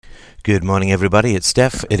Good morning, everybody. It's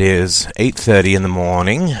Steph. It is 8:30 in the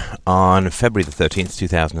morning on February the 13th,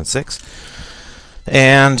 2006.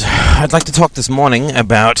 And I'd like to talk this morning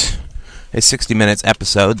about a 60 Minutes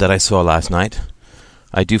episode that I saw last night.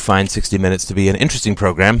 I do find 60 Minutes to be an interesting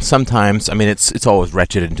program. Sometimes, it's always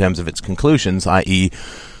wretched in terms of its conclusions, i.e.,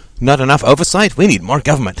 not enough oversight, we need more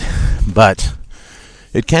government. But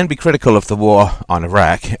it can be critical of the war on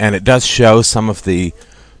Iraq, and it does show some of the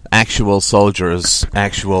actual soldiers'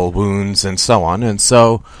 actual wounds and so on. And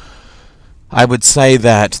so I would say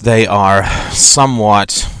that they are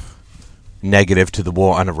somewhat negative to the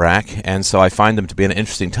war on Iraq, and so I find them to be an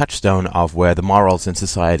interesting touchstone of where the morals in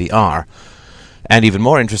society are. And even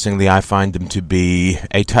more interestingly, I find them to be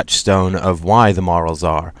a touchstone of why the morals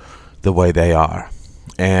are the way they are.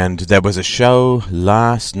 And there was a show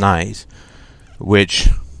last night which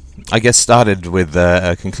I guess started with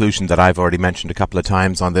a conclusion that I've already mentioned a couple of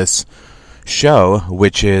times on this show,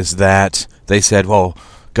 which is that they said, well,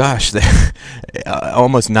 gosh,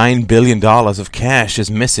 almost $9 billion of cash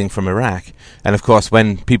is missing from Iraq. And of course,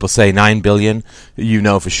 when people say $9 billion, you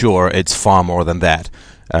know for sure it's far more than that.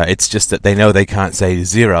 It's just that they know they can't say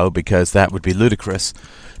zero because that would be ludicrous,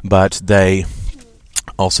 but they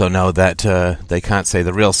also know that they can't say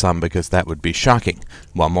the real sum because that would be shocking.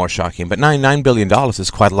 Well, more shocking. But $9 billion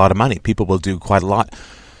is quite a lot of money. People will do quite a lot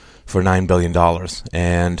for $9 billion.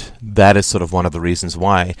 And that is sort of one of the reasons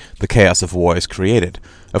why the chaos of war is created.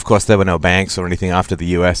 Of course, there were no banks or anything after the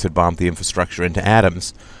U.S. had bombed the infrastructure into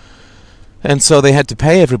atoms. And so they had to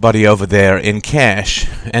pay everybody over there in cash.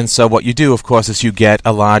 And so what you do, of course, is you get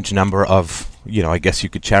a large number of, I guess you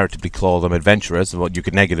could charitably call them adventurers, or you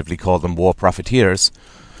could negatively call them war profiteers.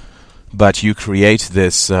 But you create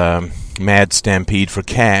this mad stampede for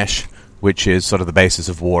cash, which is sort of the basis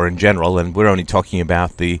of war in general. And we're only talking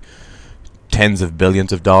about the tens of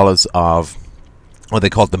billions of dollars of, well, they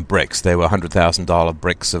called them bricks. They were $100,000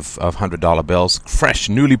 bricks of $100 bills, fresh,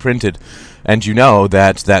 newly printed. And you know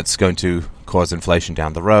that that's going to cause inflation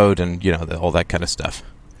down the road and, all that kind of stuff.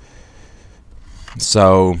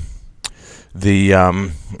 So the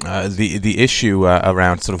issue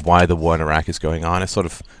around sort of why the war in Iraq is going on is sort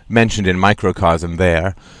of mentioned in microcosm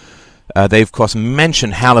there. They, of course,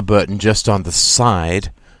 mention Halliburton just on the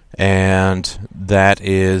side, and that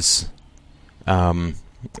is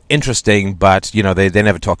interesting, but, they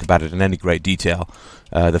never talk about it in any great detail.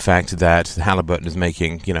 The fact that Halliburton is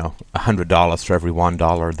making, $100 for every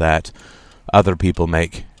 $1 that other people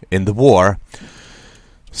make in the war.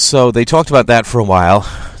 So they talked about that for a while.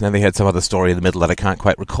 Then they had some other story in the middle that I can't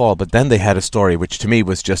quite recall. But then they had a story which to me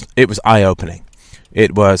was it was eye-opening.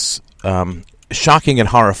 It was shocking and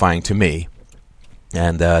horrifying to me.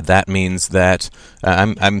 And that means that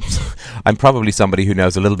I'm probably somebody who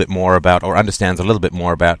knows a little bit more about, or understands a little bit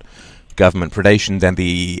more about government predation than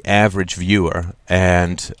the average viewer.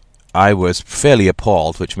 And I was fairly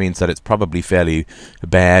appalled, which means that it's probably fairly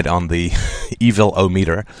bad on the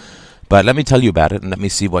evil-o-meter. But let me tell you about it, and let me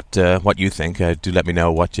see what you think. Do let me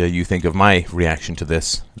know what you think of my reaction to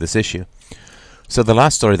this issue. So the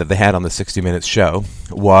last story that they had on the 60 Minutes show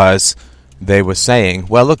was they were saying,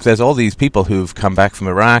 well, look, there's all these people who've come back from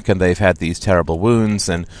Iraq, and they've had these terrible wounds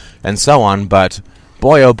and so on, but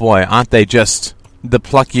boy, oh boy, aren't they just the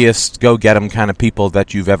pluckiest, go-get-'em kind of people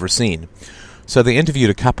that you've ever seen. So they interviewed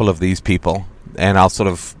a couple of these people, and I'll sort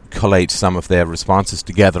of collate some of their responses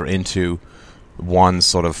together into one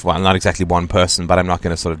sort of, well, not exactly one person, but I'm not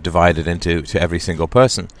going to sort of divide it into every single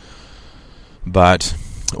person. But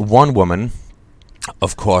one woman,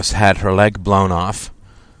 of course, had her leg blown off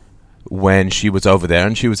when she was over there,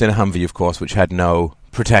 and she was in a Humvee, of course, which had no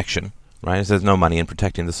protection, right? There's no money in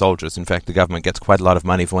protecting the soldiers. In fact, the government gets quite a lot of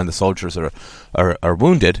money for when the soldiers are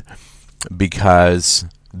wounded, because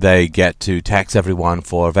they get to tax everyone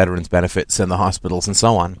for veterans' benefits in the hospitals and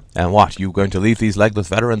so on. And what, you're going to leave these legless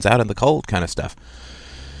veterans out in the cold kind of stuff.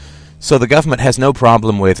 So the government has no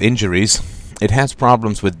problem with injuries. It has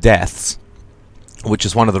problems with deaths, which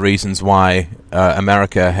is one of the reasons why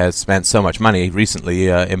America has spent so much money recently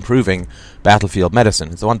improving battlefield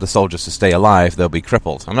medicine. If they want the soldiers to stay alive, they'll be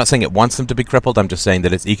crippled. I'm not saying it wants them to be crippled, I'm just saying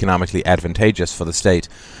that it's economically advantageous for the state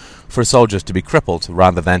for soldiers to be crippled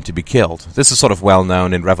rather than to be killed. This is sort of well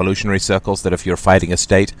known in revolutionary circles, that if you're fighting a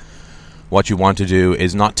state, what you want to do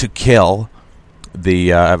is not to kill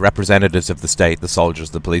the representatives of the state, the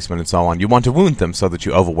soldiers, the policemen, and so on. You want to wound them so that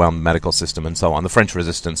you overwhelm the medical system and so on. The French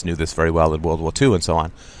resistance knew this very well in World War II and so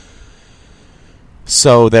on.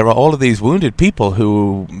 So there are all of these wounded people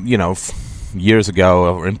who, years ago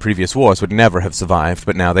or in previous wars would never have survived,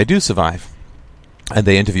 but now they do survive. And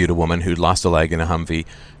they interviewed a woman who'd lost a leg in a Humvee,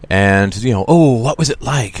 and, oh, what was it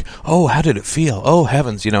like? Oh, how did it feel? Oh,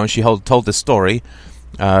 heavens, and she told this story,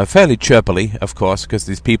 fairly chirpily, of course, because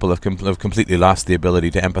these people have completely lost the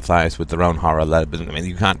ability to empathize with their own horror. I mean,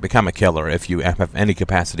 you can't become a killer if you have any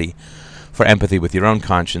capacity for empathy with your own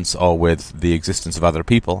conscience or with the existence of other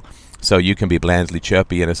people. So you can be blandly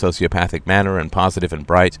chirpy in a sociopathic manner and positive and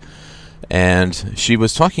bright. And she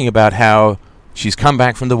was talking about how she's come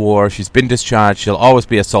back from the war, she's been discharged, she'll always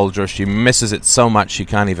be a soldier, she misses it so much she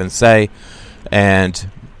can't even say, and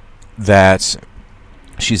that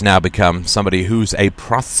she's now become somebody who's a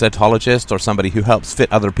prosthetologist, or somebody who helps fit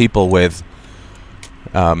other people with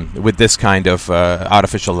this kind of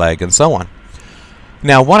artificial leg and so on.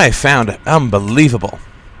 Now, what I found unbelievable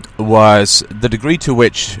was the degree to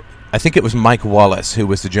which, I think it was Mike Wallace who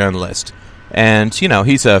was the journalist, and,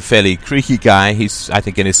 he's a fairly creaky guy. He's, I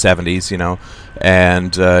think, in his 70s,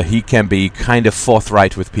 and he can be kind of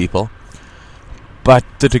forthright with people. But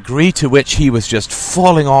the degree to which he was just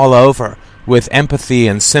falling all over with empathy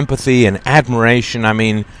and sympathy and admiration, I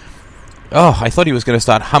mean, I thought he was going to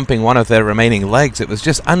start humping one of their remaining legs. It was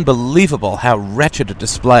just unbelievable how wretched a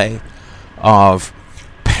display of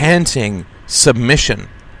panting submission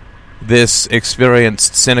this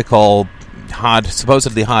experienced, cynical,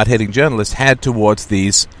 supposedly hard-hitting journalist had towards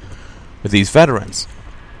these veterans,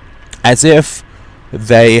 as if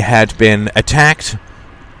they had been attacked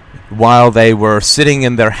while they were sitting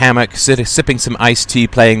in their hammock, sipping some iced tea,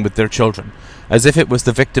 playing with their children, as if it was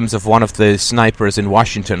the victims of one of the snipers in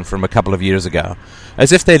Washington from a couple of years ago,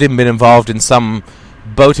 as if they'd been involved in some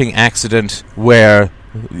boating accident where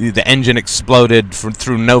the engine exploded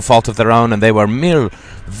through no fault of their own, and they were mere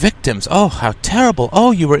victims. Oh, how terrible.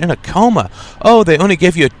 Oh, you were in a coma. Oh, they only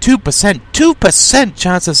gave you a 2%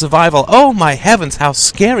 chance of survival. Oh, my heavens, how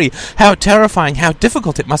scary, how terrifying, how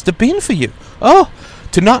difficult it must have been for you. Oh,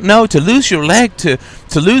 to not know, to lose your leg, to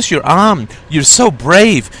lose your arm. You're so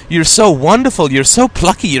brave. You're so wonderful. You're so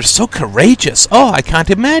plucky. You're so courageous. Oh, I can't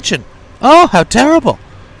imagine. Oh, how terrible.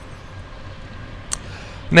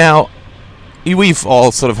 Now, we've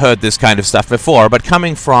all sort of heard this kind of stuff before, but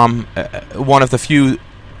coming from one of the few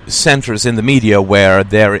centers in the media where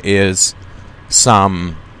there is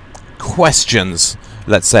some questions,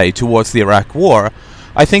 let's say, towards the Iraq War,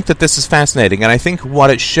 I think that this is fascinating, and I think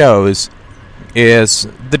what it shows is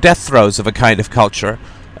the death throes of a kind of culture,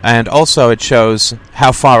 and also it shows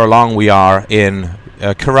how far along we are in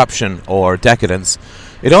corruption or decadence.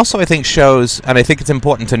 It also, I think, shows, and I think it's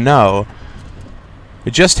important to know,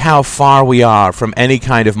 just how far we are from any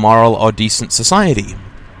kind of moral or decent society.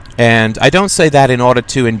 And I don't say that in order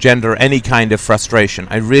to engender any kind of frustration.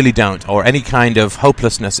 I really don't, or any kind of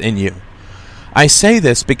hopelessness in you. I say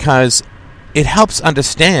this because it helps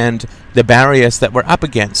understand the barriers that we're up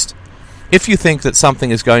against. If you think that something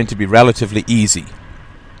is going to be relatively easy,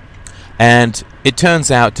 and it turns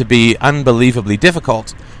out to be unbelievably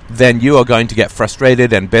difficult, then you are going to get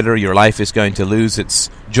frustrated and bitter. Your life is going to lose its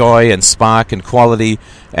joy and spark and quality,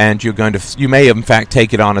 and you may in fact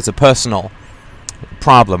take it on as a personal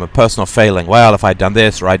problem, a personal failing. Well, if I'd done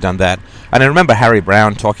this or I'd done that. And I remember Harry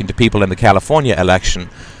Brown talking to people in the California election,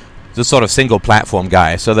 the sort of single platform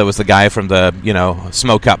guy. So there was the guy from the,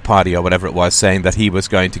 Smoke Up Party or whatever it was, saying that he was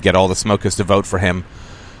going to get all the smokers to vote for him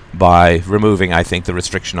by removing, I think, the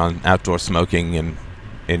restriction on outdoor smoking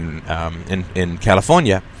in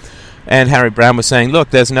California. And Harry Brown was saying, look,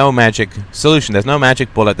 there's no magic solution, there's no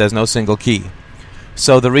magic bullet, there's no single key.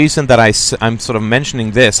 So the reason that I'm sort of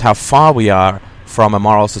mentioning this, how far we are from a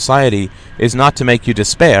moral society, is not to make you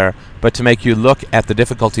despair, but to make you look at the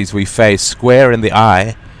difficulties we face square in the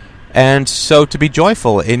eye, and so to be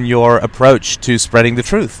joyful in your approach to spreading the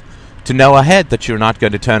truth. To know ahead that you're not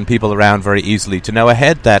going to turn people around very easily. To know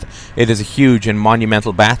ahead that it is a huge and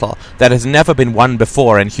monumental battle that has never been won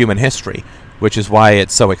before in human history, which is why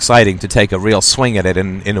it's so exciting to take a real swing at it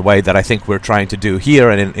in a way that I think we're trying to do here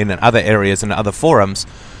and in other areas and other forums,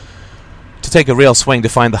 to take a real swing to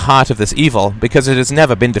find the heart of this evil, because it has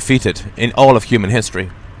never been defeated in all of human history.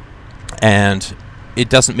 And it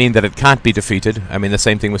doesn't mean that it can't be defeated. I mean, the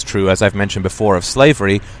same thing was true, as I've mentioned before, of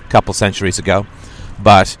slavery a couple centuries ago.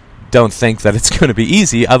 But don't think that it's going to be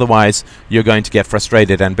easy, otherwise you're going to get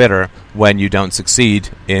frustrated and bitter when you don't succeed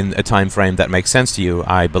in a time frame that makes sense to you.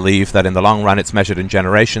 I believe that in the long run it's measured in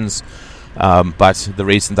generations, but the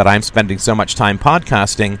reason that I'm spending so much time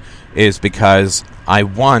podcasting is because I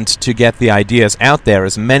want to get the ideas out there,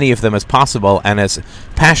 as many of them as possible, and as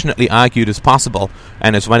passionately argued as possible,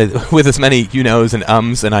 and with as many you-knows and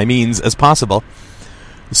ums and I means as possible,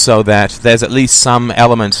 so that there's at least some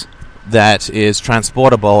element that is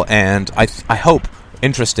transportable and I hope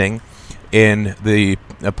interesting in the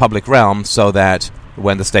public realm so that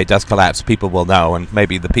when the state does collapse, people will know, and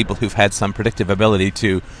maybe the people who've had some predictive ability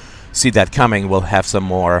to see that coming will have some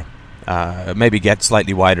more, maybe get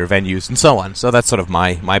slightly wider venues and so on. So that's sort of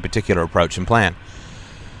my particular approach and plan.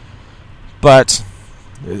 But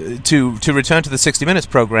to return to the 60 Minutes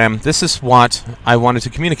program, this is what I wanted to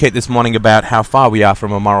communicate this morning about how far we are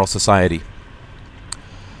from a moral society.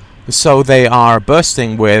 So they are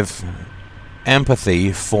bursting with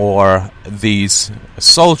empathy for these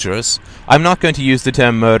soldiers. I'm not going to use the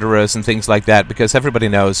term murderers and things like that because everybody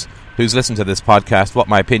knows who's listened to this podcast what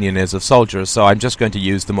my opinion is of soldiers, so I'm just going to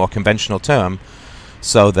use the more conventional term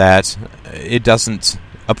so that it doesn't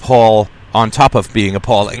appall on top of being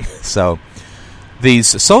appalling. So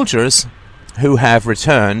these soldiers who have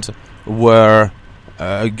returned were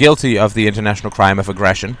guilty of the international crime of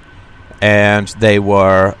aggression, and they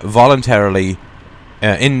were voluntarily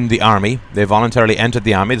in the army. They voluntarily entered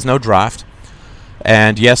the army. There's no draft.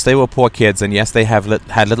 And yes, they were poor kids, and yes, they have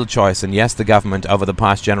had little choice, and yes, the government over the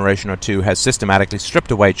past generation or two has systematically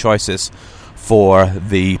stripped away choices for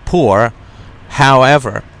the poor.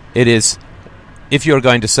 However, it is, if you're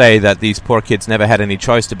going to say that these poor kids never had any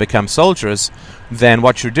choice to become soldiers, then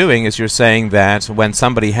what you're doing is you're saying that when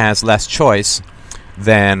somebody has less choice,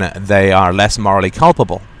 then they are less morally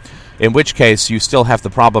culpable. In which case, you still have the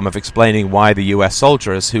problem of explaining why the U.S.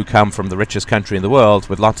 soldiers, who come from the richest country in the world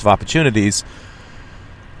with lots of opportunities,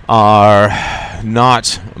 are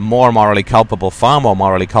not more morally culpable, far more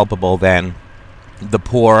morally culpable than the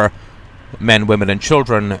poor men, women, and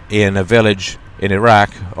children in a village in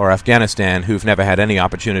Iraq or Afghanistan who've never had any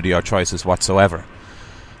opportunity or choices whatsoever.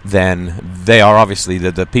 Then they are obviously,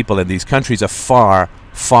 the people in these countries are far,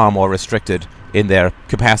 far more restricted in their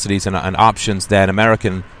capacities and options than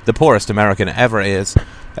the poorest American ever is,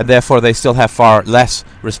 and therefore they still have far less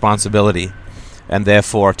responsibility. And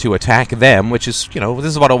therefore, to attack them, which is, this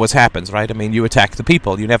is what always happens, right? I mean, you attack the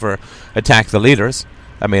people. You never attack the leaders.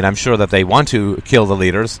 I mean, I'm sure that they want to kill the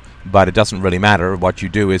leaders, but it doesn't really matter. What you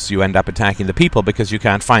do is you end up attacking the people because you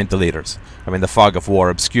can't find the leaders. I mean, the fog of war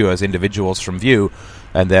obscures individuals from view,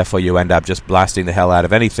 and therefore you end up just blasting the hell out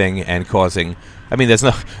of anything and causing... I mean,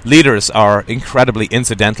 leaders are incredibly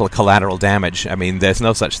incidental collateral damage. I mean, there's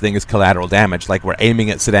no such thing as collateral damage. Like we're aiming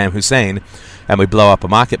at Saddam Hussein and we blow up a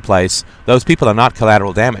marketplace. Those people are not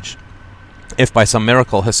collateral damage. If by some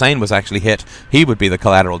miracle Hussein was actually hit, he would be the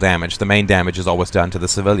collateral damage. The main damage is always done to the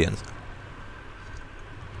civilians.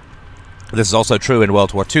 This is also true in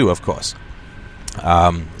World War II, of course.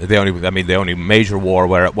 The only major war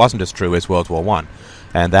where it wasn't as true is World War I.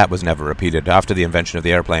 And that was never repeated. After the invention of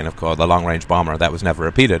the airplane, of course, the long-range bomber, that was never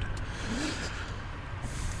repeated.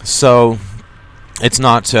 So, it's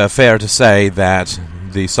not fair to say that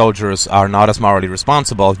the soldiers are not as morally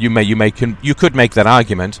responsible. You could make that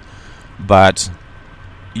argument, but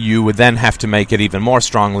you would then have to make it even more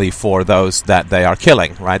strongly for those that they are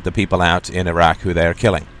killing, right? The people out in Iraq who they are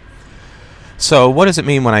killing. So, what does it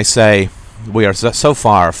mean when I say we are so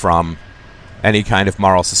far from any kind of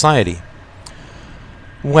moral society?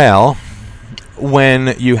 Well,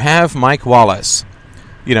 when you have Mike Wallace,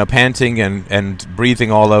 panting and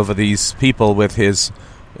breathing all over these people with his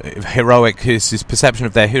his perception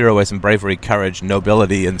of their heroism, bravery, courage,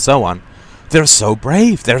 nobility, and so on, they're so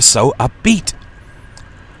brave, they're so upbeat.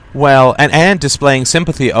 Well, and displaying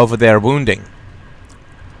sympathy over their wounding.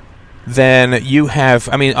 Then you have,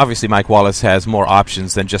 obviously Mike Wallace has more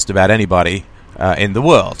options than just about anybody in the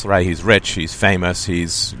world, right? He's rich, he's famous,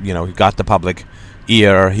 he's, got the public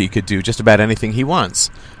ear, he could do just about anything he wants.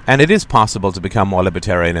 And it is possible to become more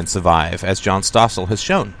libertarian and survive, as John Stossel has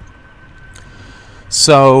shown.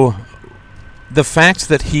 So, the fact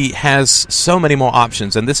that he has so many more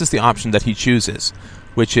options, and this is the option that he chooses,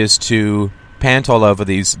 which is to pant all over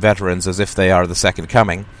these veterans as if they are the second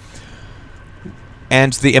coming.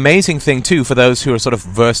 And the amazing thing, too, for those who are sort of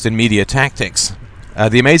versed in media tactics,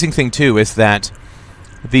 the amazing thing, too, is that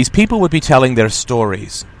these people would be telling their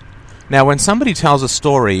stories. Now, when somebody tells a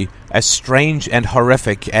story as strange and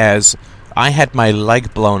horrific as, I had my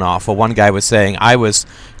leg blown off, or one guy was saying, I was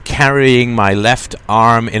carrying my left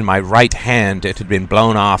arm in my right hand, it had been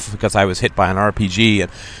blown off because I was hit by an RPG.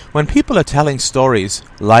 And when people are telling stories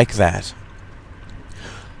like that,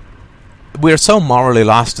 we're so morally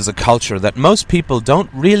lost as a culture that most people don't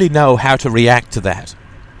really know how to react to that.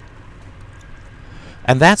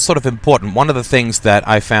 And that's sort of important. One of the things that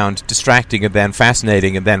I found distracting and then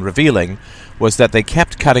fascinating and then revealing was that they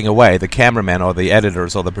kept cutting away, the cameramen or the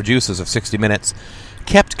editors or the producers of 60 Minutes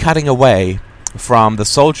kept cutting away from the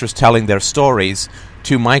soldiers telling their stories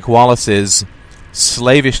to Mike Wallace's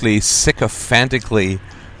slavishly, sycophantically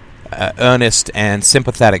earnest and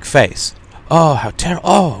sympathetic face. Oh, how terrible.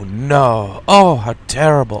 Oh, no. Oh, how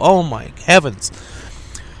terrible. Oh, my heavens.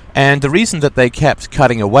 And the reason that they kept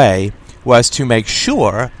cutting away was to make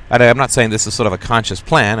sure, and I'm not saying this is sort of a conscious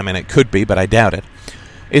plan, I mean, it could be, but I doubt it,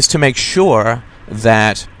 is to make sure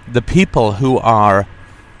that the people who are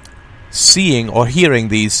seeing or hearing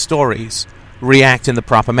these stories react in the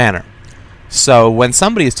proper manner. So when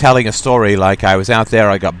somebody is telling a story like, I was out there,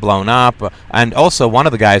 I got blown up, and also one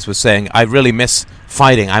of the guys was saying, I really miss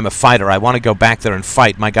fighting, I'm a fighter, I want to go back there and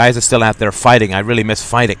fight, my guys are still out there fighting, I really miss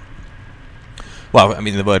fighting. Well, I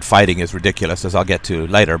mean, the word fighting is ridiculous, as I'll get to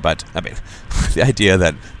later, but, I mean, the idea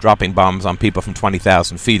that dropping bombs on people from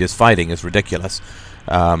 20,000 feet is fighting is ridiculous.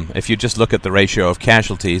 If you just look at the ratio of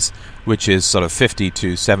casualties, which is sort of 50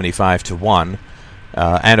 to 75 to 1,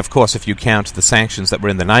 and of course if you count the sanctions that were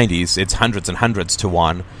in the 90s, it's hundreds and hundreds to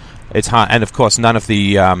 1. And of course none of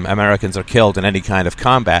the Americans are killed in any kind of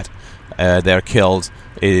combat. They're killed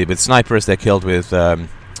with snipers, they're killed with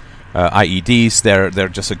IEDs, they're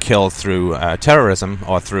just killed through terrorism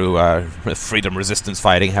or through freedom resistance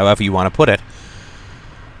fighting, however you want to put it.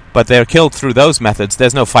 But they're killed through those methods,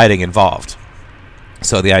 there's no fighting involved.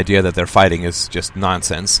 So the idea that they're fighting is just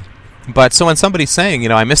nonsense. But so when somebody's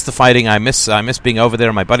saying, I miss the fighting, I miss being over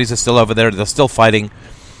there, my buddies are still over there, they're still fighting,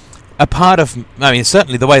 a part of,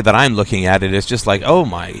 certainly the way that I'm looking at it is just like, oh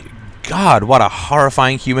my God, what a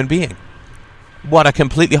horrifying human being. What a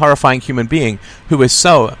completely horrifying human being who is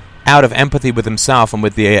so out of empathy with himself and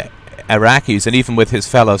with the Iraqis and even with his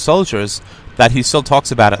fellow soldiers that he still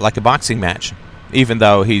talks about it like a boxing match, even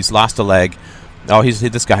though he's lost a leg. Oh,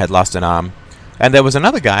 this guy had lost an arm. And there was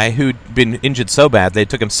another guy who'd been injured so bad they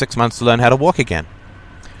took him 6 months to learn how to walk again.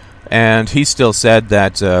 And he still said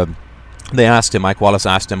that they asked him, Mike Wallace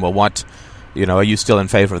asked him, well, what, are you still in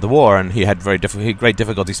favor of the war? And he had great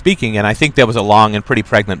difficulty speaking, and I think there was a long and pretty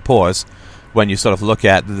pregnant pause when you sort of look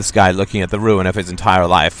at this guy looking at the ruin of his entire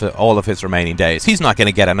life, all of his remaining days. He's not going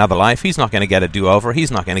to get another life. He's not going to get a do-over. He's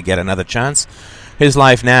not going to get another chance. His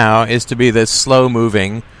life now is to be this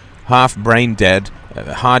slow-moving, half brain-dead,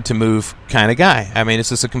 hard-to-move kind of guy. I mean, it's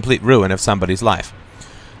just a complete ruin of somebody's life.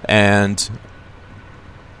 And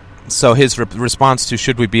so his response to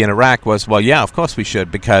should we be in Iraq was, well, yeah, of course we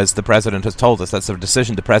should, because the president has told us that's a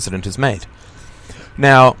decision the president has made.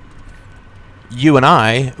 Now, you and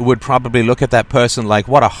I would probably look at that person like,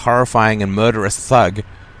 what a horrifying and murderous thug,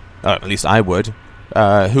 or at least I would,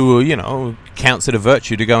 who, counts it a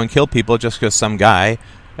virtue to go and kill people just because some guy,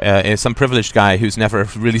 some privileged guy who's never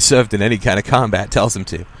really served in any kind of combat tells him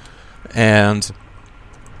to. And,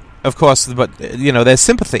 of course, but, there's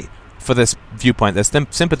sympathy for this viewpoint, there's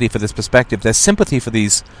sympathy for this perspective, there's sympathy for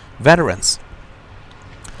these veterans.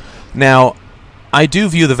 Now, I do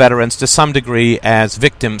view the veterans to some degree as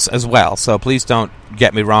victims as well, so please don't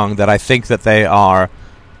get me wrong that I think that they are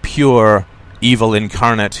pure evil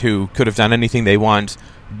incarnate who could have done anything they want,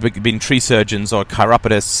 been tree surgeons or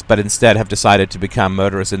chiropodists, but instead have decided to become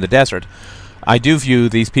murderers in the desert. I do view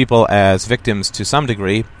these people as victims to some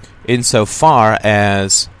degree, insofar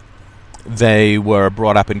as they were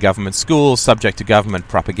brought up in government schools, subject to government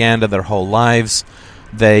propaganda their whole lives.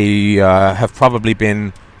 They have probably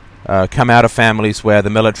been come out of families where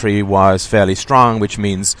the military was fairly strong, which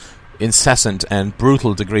means incessant and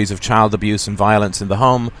brutal degrees of child abuse and violence in the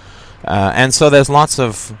home. And so there's lots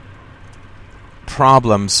of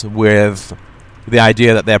problems with the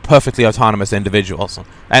idea that they're perfectly autonomous individuals.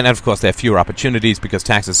 And of course there are fewer opportunities because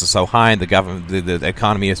taxes are so high and the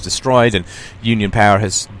economy is destroyed and union power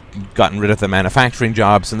has gotten rid of the manufacturing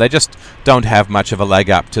jobs, and they just don't have much of a leg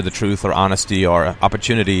up to the truth or honesty or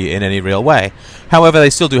opportunity in any real way. However, they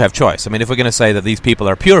still do have choice. I mean, if we're going to say that these people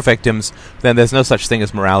are pure victims, then there's no such thing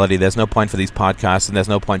as morality, there's no point for these podcasts, and there's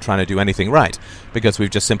no point trying to do anything right, because we've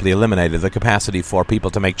just simply eliminated the capacity for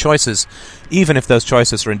people to make choices, even if those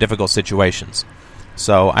choices are in difficult situations.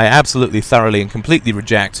 So I absolutely, thoroughly, and completely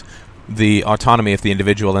reject the autonomy of the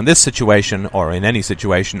individual in this situation, or in any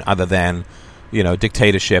situation other than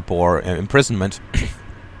dictatorship or imprisonment.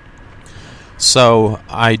 So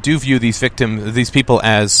I do view these people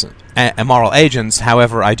as moral agents.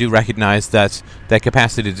 However, I do recognize that their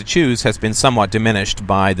capacity to choose has been somewhat diminished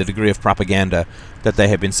by the degree of propaganda that they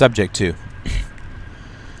have been subject to.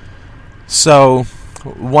 So,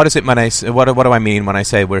 what is it when what do I mean when I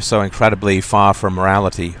say we're so incredibly far from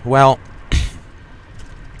morality? Well,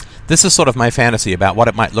 this is sort of my fantasy about what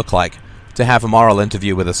it might look like to have a moral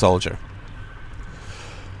interview with a soldier.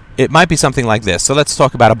 It might be something like this. So let's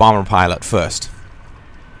talk about a bomber pilot first.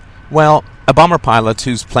 Well, a bomber pilot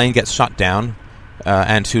whose plane gets shot down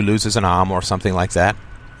and who loses an arm or something like that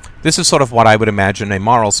This is sort of what I would imagine a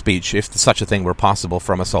moral speech, if such a thing were possible,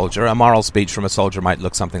 from a soldier. A moral speech from a soldier might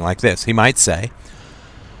look something like this. He might say,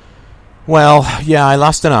 well, yeah, I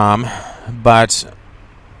lost an arm, but,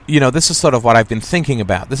 this is sort of what I've been thinking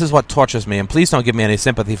about. This is what tortures me, and please don't give me any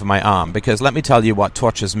sympathy for my arm, because let me tell you what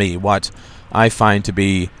tortures me, what I find to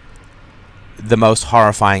be the most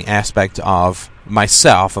horrifying aspect of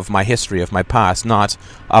myself, of my history, of my past, not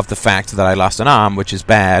of the fact that I lost an arm, which is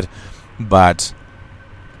bad, but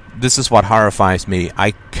this is what horrifies me.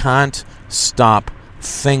 I can't stop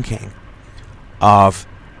thinking of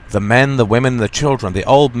the men, the women, the children, the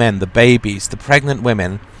old men, the babies, the pregnant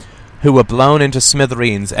women who were blown into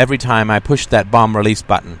smithereens every time I pushed that bomb release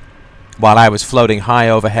button while I was floating high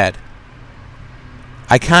overhead.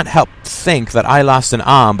 I can't help think that I lost an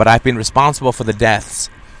arm, but I've been responsible for the deaths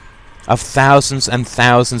of thousands and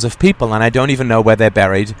thousands of people, and I don't even know where they're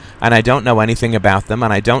buried, and I don't know anything about them,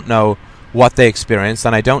 and I don't know what they experienced,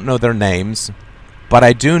 and I don't know their names, but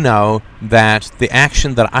I do know that the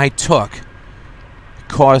action that I took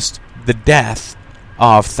caused the death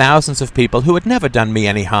of thousands of people who had never done me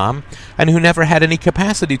any harm, and who never had any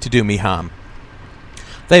capacity to do me harm.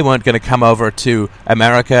 They weren't going to come over to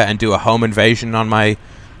America and do a home invasion on my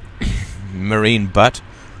marine butt.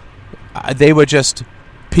 They were just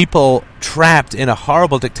people trapped in a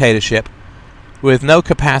horrible dictatorship with no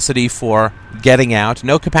capacity for getting out,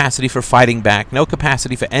 no capacity for fighting back, no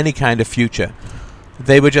capacity for any kind of future.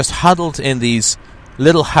 They were just huddled in these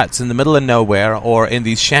little huts in the middle of nowhere, or in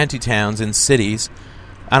these shanty towns in cities,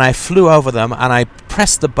 and I flew over them, and I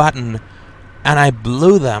pressed the button, and I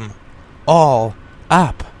blew them all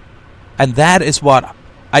up. And that is what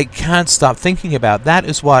I can't stop thinking about. That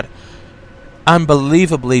is what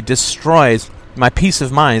unbelievably destroys my peace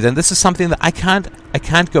of mind. And this is something that I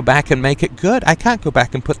can't go back and make it good. I can't go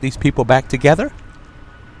back and put these people back together.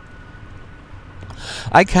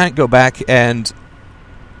 I can't go back and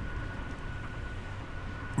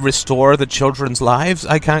restore the children's lives.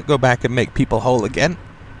 I can't go back and make people whole again.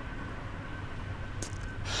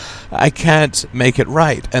 I can't make it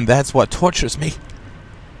right, and that's what tortures me.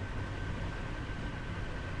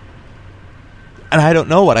 And I don't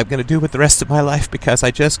know what I'm going to do with the rest of my life, because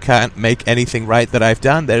I just can't make anything right that I've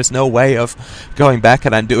done. There's no way of going back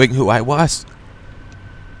and undoing who I was.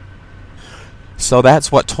 So that's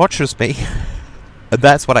what tortures me, and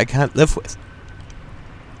that's what I can't live with.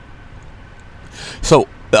 So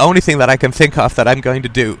the only thing that I can think of that I'm going to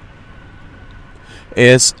do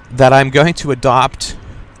is that I'm going to adopt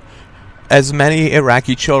as many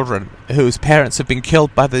Iraqi children whose parents have been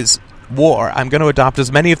killed by this war. I'm going to adopt as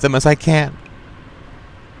many of them as I can.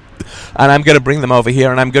 And I'm going to bring them over here,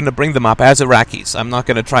 and I'm going to bring them up as Iraqis. I'm not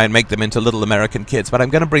going to try and make them into little American kids, but I'm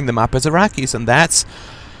going to bring them up as Iraqis, and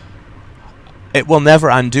it will never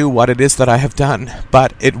undo what it is that I have done,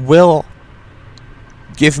 but it will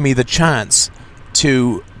give me the chance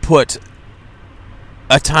to put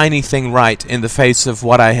a tiny thing right in the face of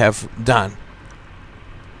what I have done.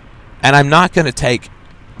 And I'm not going to take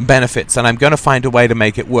benefits, and I'm going to find a way to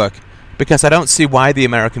make it work, because I don't see why the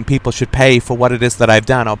American people should pay for what it is that I've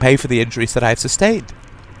done, or pay for the injuries that I've sustained.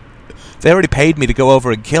 They already paid me to go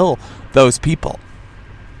over and kill those people.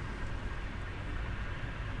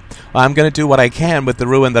 I'm going to do what I can with the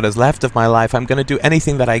ruin that is left of my life. I'm going to do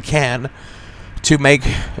anything that I can to make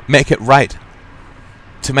it right,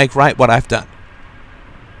 to make right what I've done.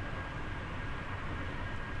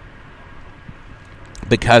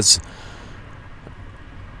 Because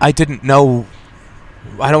I didn't know,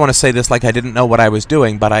 I don't want to say this like I didn't know what I was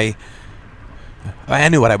doing, but I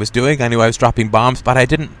knew what I was doing. I knew I was dropping bombs, but I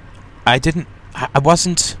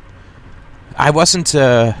wasn't alive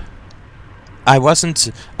I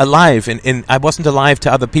wasn't alive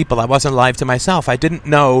to other people. I wasn't alive to myself. I didn't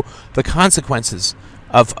know the consequences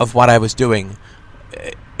of what I was doing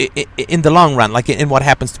in the long run, like in what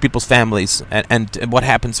happens to people's families, and what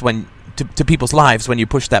happens to people's lives when you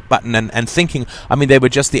push that button, and thinking, I mean, they were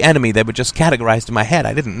just the enemy. They were just categorized in my head.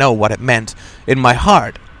 I didn't know what it meant in my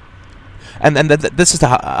heart. And this is the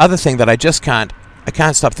other thing that I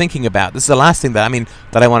can't stop thinking about. This is the last thing that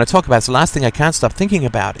I want to talk about. It's the last thing I can't stop thinking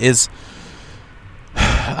about is,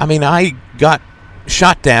 I got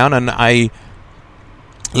shot down, and I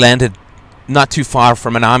landed not too far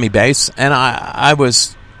from an army base, and I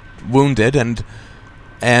was wounded, and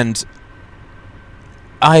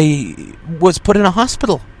I was put in a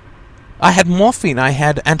hospital. I had morphine, I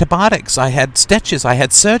had antibiotics, I had stitches, I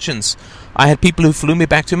had surgeons, I had people who flew me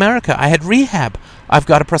back to America, I had rehab, I've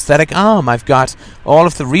got a prosthetic arm, I've got all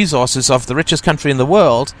of the resources of the richest country in the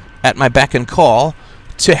world at my beck and call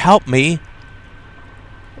to help me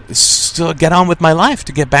still get on with my life,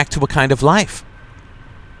 to get back to a kind of life.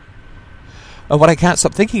 what I can't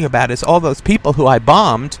stop thinking about is all those people who I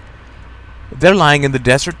bombed. They're lying in the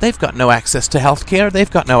desert. They've got no access to health care. They've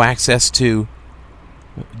got no access to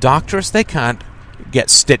doctors. They can't get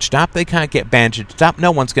stitched up. They can't get bandaged up.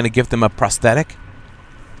 No one's going to give them a prosthetic.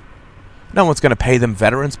 No one's going to pay them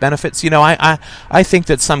veterans benefits. You know, I think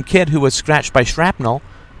that some kid who was scratched by shrapnel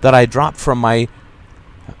that I dropped from my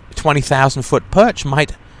 20,000-foot perch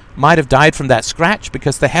might have died from that scratch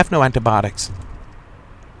because they have no antibiotics.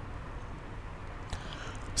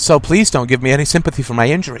 So please don't give me any sympathy for my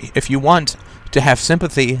injury. If you want to have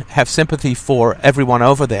sympathy for everyone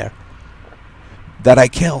over there that I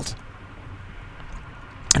killed.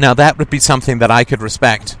 Now that would be something that I could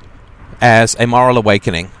respect as a moral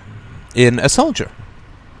awakening in a soldier.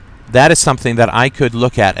 That is something that I could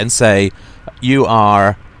look at and say, you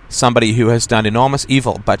are somebody who has done enormous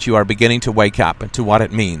evil, but you are beginning to wake up to what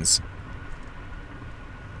it means.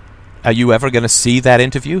 Are you ever going to see that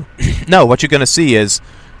interview? No, what you're going to see is,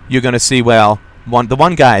 you're going to see, well, the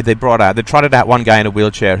one guy they trotted out one guy in a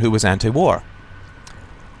wheelchair who was anti-war.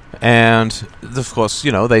 And, of course,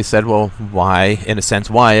 you know, they said, well, why, in a sense,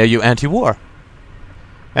 why are you anti-war?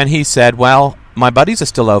 And he said, well, my buddies are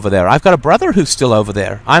still over there. I've got a brother who's still over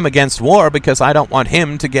there. I'm against war because I don't want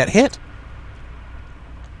him to get hit.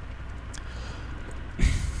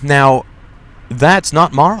 Now, that's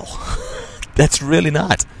not moral. That's really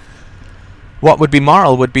not. What would be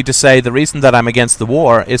moral would be to say the reason that I'm against the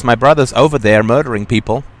war is my brother's over there murdering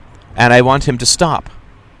people, and I want him to stop.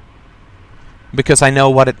 Because I know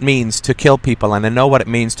what it means to kill people, and I know what it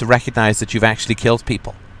means to recognize that you've actually killed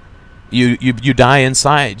people. You die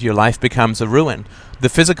inside. Your life becomes a ruin. The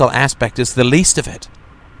physical aspect is the least of it.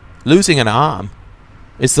 Losing an arm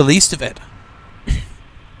is the least of it.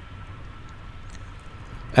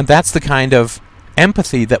 And that's the kind of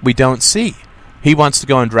empathy that we don't see. He wants to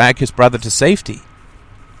go and drag his brother to safety,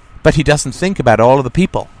 but he doesn't think about all of the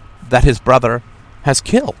people that his brother has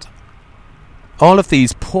killed. All of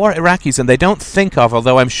these poor Iraqis, and they don't think of,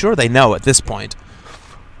 although I'm sure they know at this point,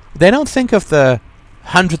 they don't think of the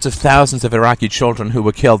hundreds of thousands of Iraqi children who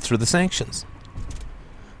were killed through the sanctions.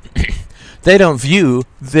 They don't view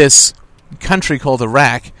this country called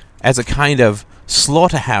Iraq as a kind of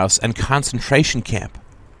slaughterhouse and concentration camp.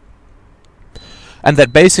 And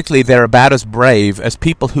that basically they're about as brave as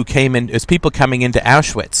people coming into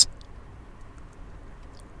Auschwitz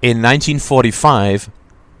in 1945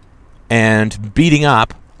 and beating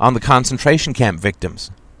up on the concentration camp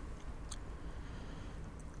victims.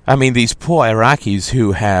 I mean, these poor Iraqis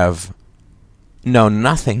who have known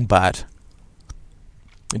nothing but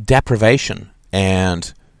deprivation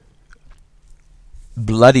and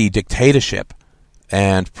bloody dictatorship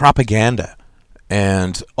and propaganda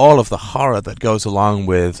and all of the horror that goes along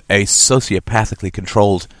with a sociopathically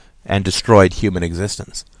controlled and destroyed human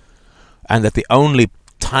existence. And that the only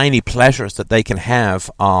tiny pleasures that they can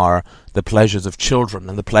have are the pleasures of children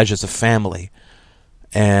and the pleasures of family.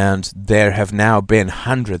 And there have now been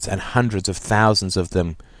hundreds and hundreds of thousands of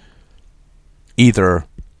them either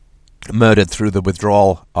murdered through the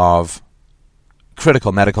withdrawal of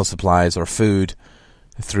critical medical supplies or food,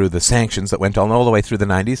 through the sanctions that went on all the way through the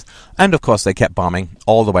 90s, and of course they kept bombing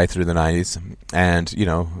all the way through the 90s, and, you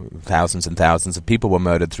know, thousands and thousands of people were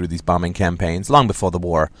murdered through these bombing campaigns long before the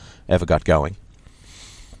war ever got going.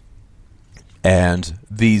 And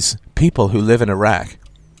these people who live in Iraq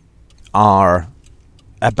are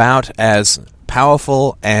about as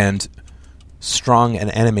powerful and strong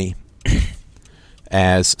an enemy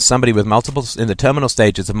as somebody with in the terminal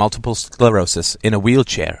stages of multiple sclerosis in a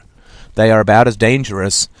wheelchair. They are about as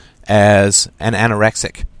dangerous as an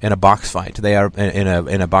anorexic in a box fight. They are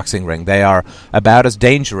in a boxing ring. They are about as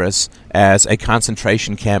dangerous as a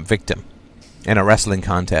concentration camp victim in a wrestling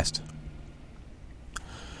contest.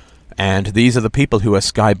 And these are the people who are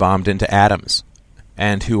sky-bombed into atoms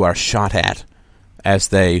and who are shot at as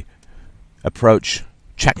they approach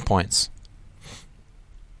checkpoints.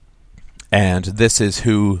 And this is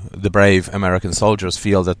who the brave American soldiers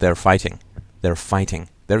feel that they're fighting. They're fighting.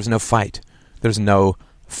 There's no fight. There's no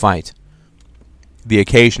fight. The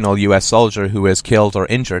occasional U.S. soldier who is killed or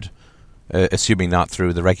injured, assuming not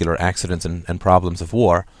through the regular accidents and problems of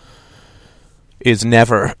war, is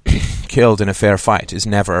never killed in a fair fight, is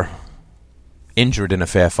never injured in a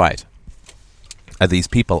fair fight. These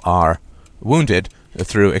people are wounded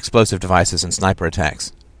through explosive devices and sniper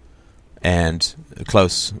attacks. And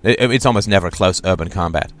it's almost never close urban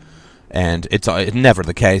combat. And it's never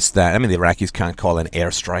the case that, the Iraqis can't call in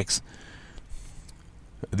airstrikes.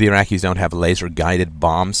 The Iraqis don't have laser-guided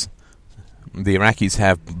bombs. The Iraqis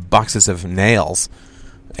have boxes of nails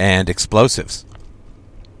and explosives.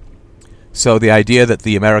 So the idea that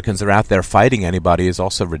the Americans are out there fighting anybody is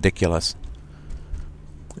also ridiculous.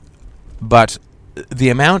 But the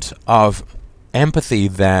amount of empathy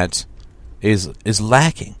that is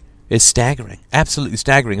lacking is staggering, absolutely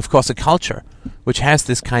staggering. Of course, a culture which has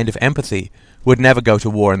this kind of empathy would never go to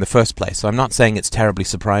war in the first place, so I'm not saying it's terribly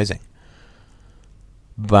surprising.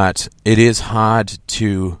 But it is hard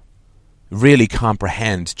to really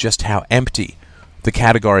comprehend just how empty the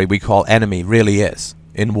category we call enemy really is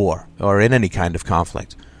in war, or in any kind of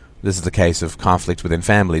conflict. This is the case of conflict within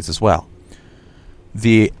families as well.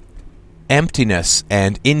 The emptiness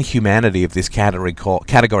and inhumanity of this category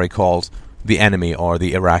called the enemy, or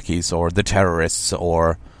the Iraqis, or the terrorists,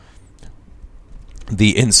 or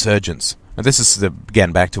the insurgents. And this is,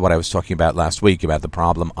 again, back to what I was talking about last week, about the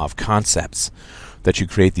problem of concepts, that you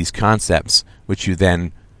create these concepts which you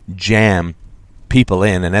then jam people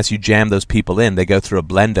in, and as you jam those people in, they go through a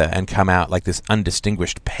blender and come out like this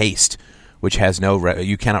undistinguished paste, which has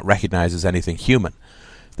you cannot recognize as anything human.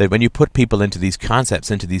 That when you put people into these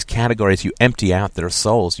concepts, into these categories, you empty out their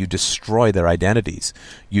souls, you destroy their identities,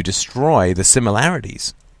 you destroy the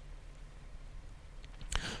similarities.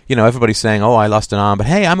 You know, everybody's saying, oh, I lost an arm, but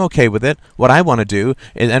hey, I'm okay with it. What I want to do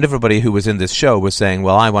is, and everybody who was in this show was saying,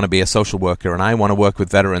 well, I want to be a social worker, and I want to work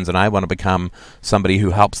with veterans, and I want to become somebody who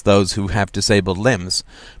helps those who have disabled limbs.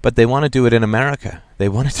 But they want to do it in America. They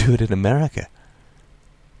want to do it in America.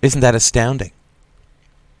 Isn't that astounding?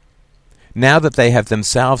 Now that they have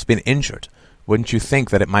themselves been injured, wouldn't you think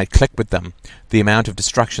that it might click with them, the amount of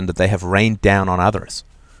destruction that they have rained down on others?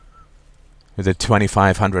 The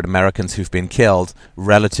 2,500 Americans who've been killed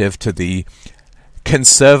relative to the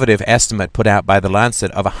conservative estimate put out by the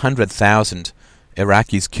Lancet of 100,000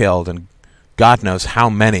 Iraqis killed, and God knows how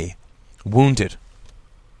many wounded.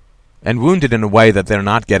 And wounded in a way that they're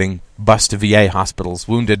not getting bused to VA hospitals,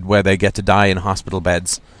 wounded where they get to die in hospital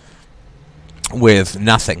beds with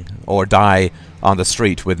nothing, or die on the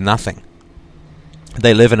street with nothing.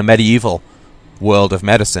 They live in a medieval world of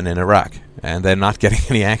medicine in Iraq, and they're not getting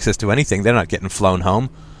any access to anything. They're not getting flown home.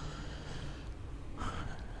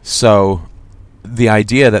 So the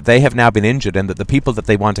idea that they have now been injured, and that the people that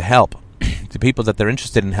they want to help, the people that they're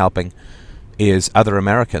interested in helping, is other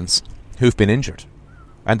Americans who've been injured,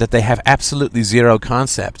 and that they have absolutely zero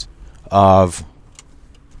concept of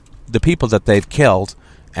the people that they've killed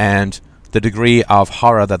and the degree of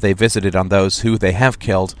horror that they visited on those who they have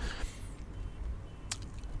killed,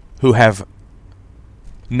 who have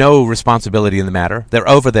no responsibility in the matter. They're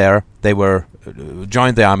over there. They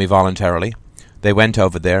joined the army voluntarily. They went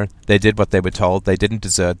over there. They did what they were told. They didn't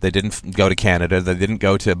desert. They didn't go to Canada. They didn't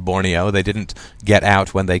go to Borneo. They didn't get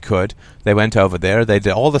out when they could. They went over there. They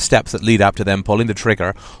did all the steps that lead up to them pulling the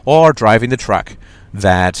trigger or driving the truck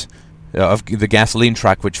that of the gasoline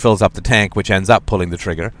truck which fills up the tank, which ends up pulling the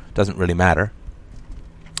trigger. Doesn't really matter.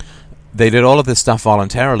 They did all of this stuff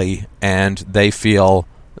voluntarily, and they feel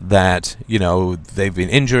that, you know, they've been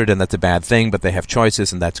injured and that's a bad thing, but they have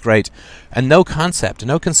choices and that's great. And no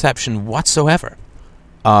conception whatsoever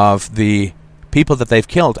of the people that they've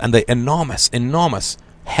killed and the enormous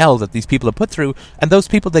hell that these people have put through. And those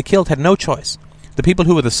people they killed had no choice. The people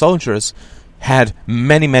who were the soldiers had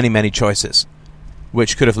many choices,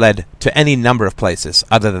 which could have led to any number of places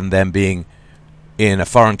other than them being in a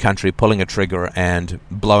foreign country, pulling a trigger and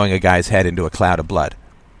blowing a guy's head into a cloud of blood.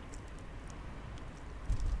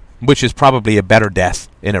 Which is probably a better death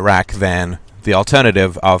in Iraq than the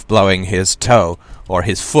alternative of blowing his toe or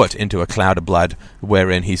his foot into a cloud of blood,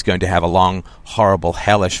 wherein he's going to have a long, horrible,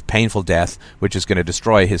 hellish, painful death, which is going to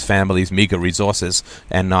destroy his family's meager resources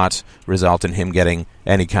and not result in him getting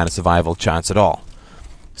any kind of survival chance at all.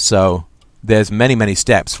 So there's many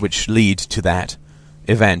steps which lead to that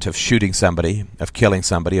event of shooting somebody, of killing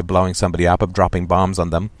somebody, of blowing somebody up, of dropping bombs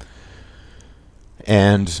on them.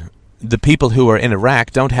 And the people who are in Iraq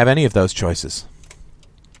don't have any of those choices.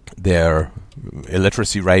 Their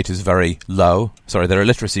illiteracy rate is very low. Their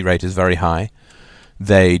illiteracy rate is very high.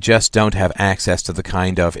 They just don't have access to the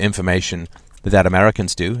kind of information that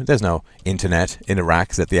Americans do. There's no internet in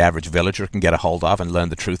Iraq that the average villager can get a hold of and learn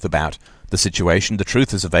the truth about the situation. The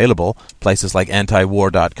truth is available. Places like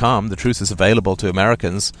antiwar.com, the truth is available to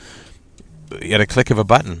Americans at a click of a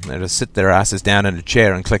button. They just sit their asses down in a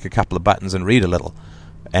chair and click a couple of buttons and read a little.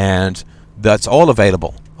 And that's all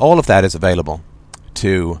available. All of that is available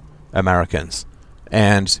to Americans.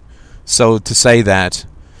 And so to say that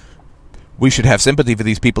we should have sympathy for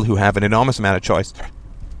these people who have an enormous amount of choice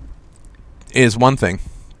is one thing.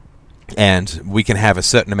 And we can have a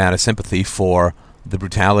certain amount of sympathy for the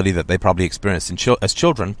brutality that they probably experienced as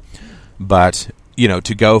children. But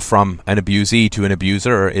to go from an abusee to an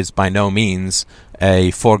abuser is by no means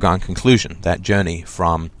a foregone conclusion. That journey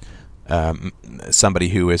from somebody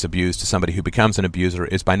who is abused to somebody who becomes an abuser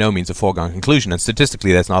is by no means a foregone conclusion, and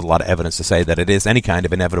statistically there's not a lot of evidence to say that it is any kind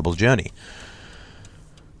of inevitable journey.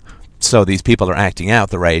 So these people are acting out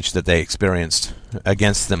the rage that they experienced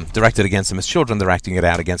directed against them as children. They're acting it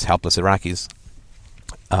out against helpless Iraqis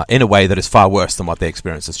in a way that is far worse than what they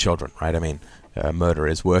experienced as children, right? I mean, murder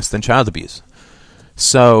is worse than child abuse.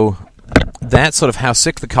 So that's sort of how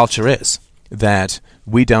sick the culture is, that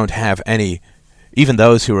we don't have any, even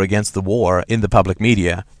those who are against the war in the public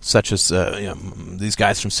media, such as these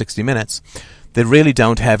guys from 60 Minutes, they really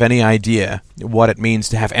don't have any idea what it means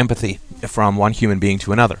to have empathy from one human being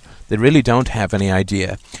to another. They really don't have any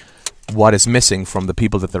idea what is missing from the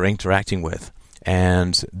people that they're interacting with.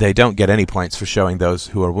 And they don't get any points for showing those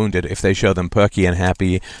who are wounded if they show them perky and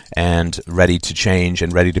happy and ready to change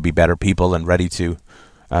and ready to be better people and ready to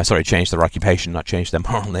change their occupation, not change their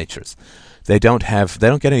moral natures. They don't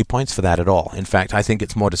get any points for that at all. In fact, I think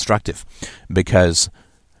it's more destructive, because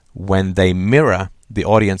when they mirror the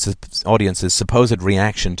audience's supposed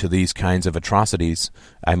reaction to these kinds of atrocities,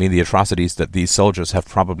 I mean the atrocities that these soldiers have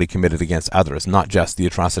probably committed against others, not just the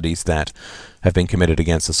atrocities that have been committed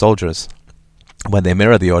against the soldiers. When they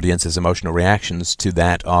mirror the audience's emotional reactions to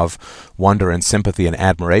that of wonder and sympathy and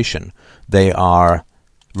admiration, they are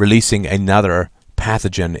releasing another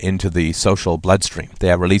pathogen into the social bloodstream.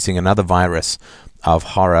 They are releasing another virus of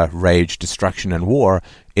horror, rage, destruction, and war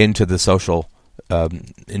into the social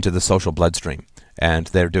bloodstream. And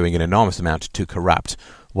they're doing an enormous amount to corrupt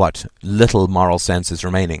what little moral sense is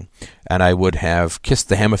remaining. And I would have kissed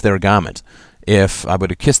the hem of their garment if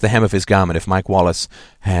Mike Wallace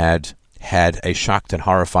had a shocked and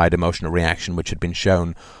horrified emotional reaction which had been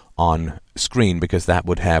shown on screen, because that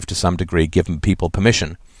would have to some degree given people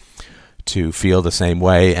permission to feel the same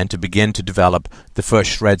way and to begin to develop the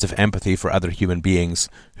first shreds of empathy for other human beings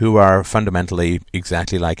who are fundamentally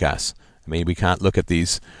exactly like us. I mean, we can't look at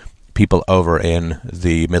these people over in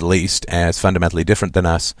the Middle East as fundamentally different than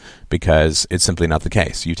us, because it's simply not the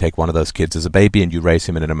case. You take one of those kids as a baby and you raise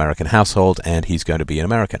him in an American household, and he's going to be an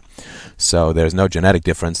American. So there's no genetic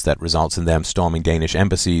difference that results in them storming Danish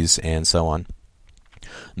embassies and so on.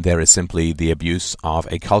 There is simply the abuse of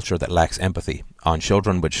a culture that lacks empathy on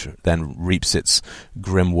children, which then reaps its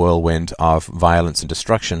grim whirlwind of violence and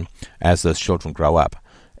destruction as those children grow up.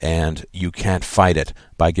 And you can't fight it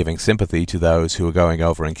by giving sympathy to those who are going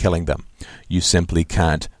over and killing them. You simply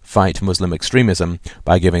can't fight Muslim extremism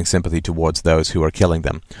by giving sympathy towards those who are killing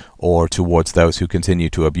them, or towards those who continue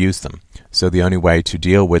to abuse them. So the only way to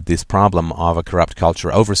deal with this problem of a corrupt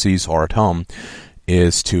culture overseas or at home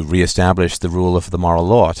is to reestablish the rule of the moral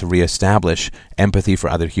law, to reestablish empathy for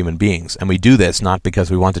other human beings. And we do this not because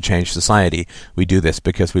we want to change society. We do this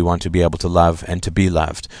because we want to be able to love and to be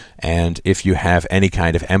loved. And if you have any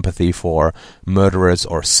kind of empathy for murderers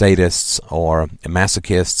or sadists or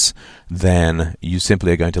masochists, then you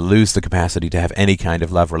simply are going to lose the capacity to have any kind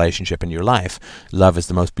of love relationship in your life. Love is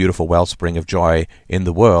the most beautiful wellspring of joy in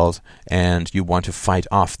the world, and you want to fight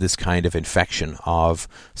off this kind of infection of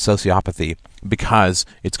sociopathy, because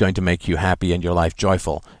it's going to make you happy and your life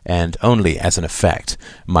joyful, and only as an effect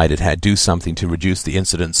might it do something to reduce the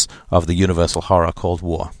incidence of the universal horror called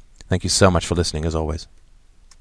war. Thank you so much for listening, as always.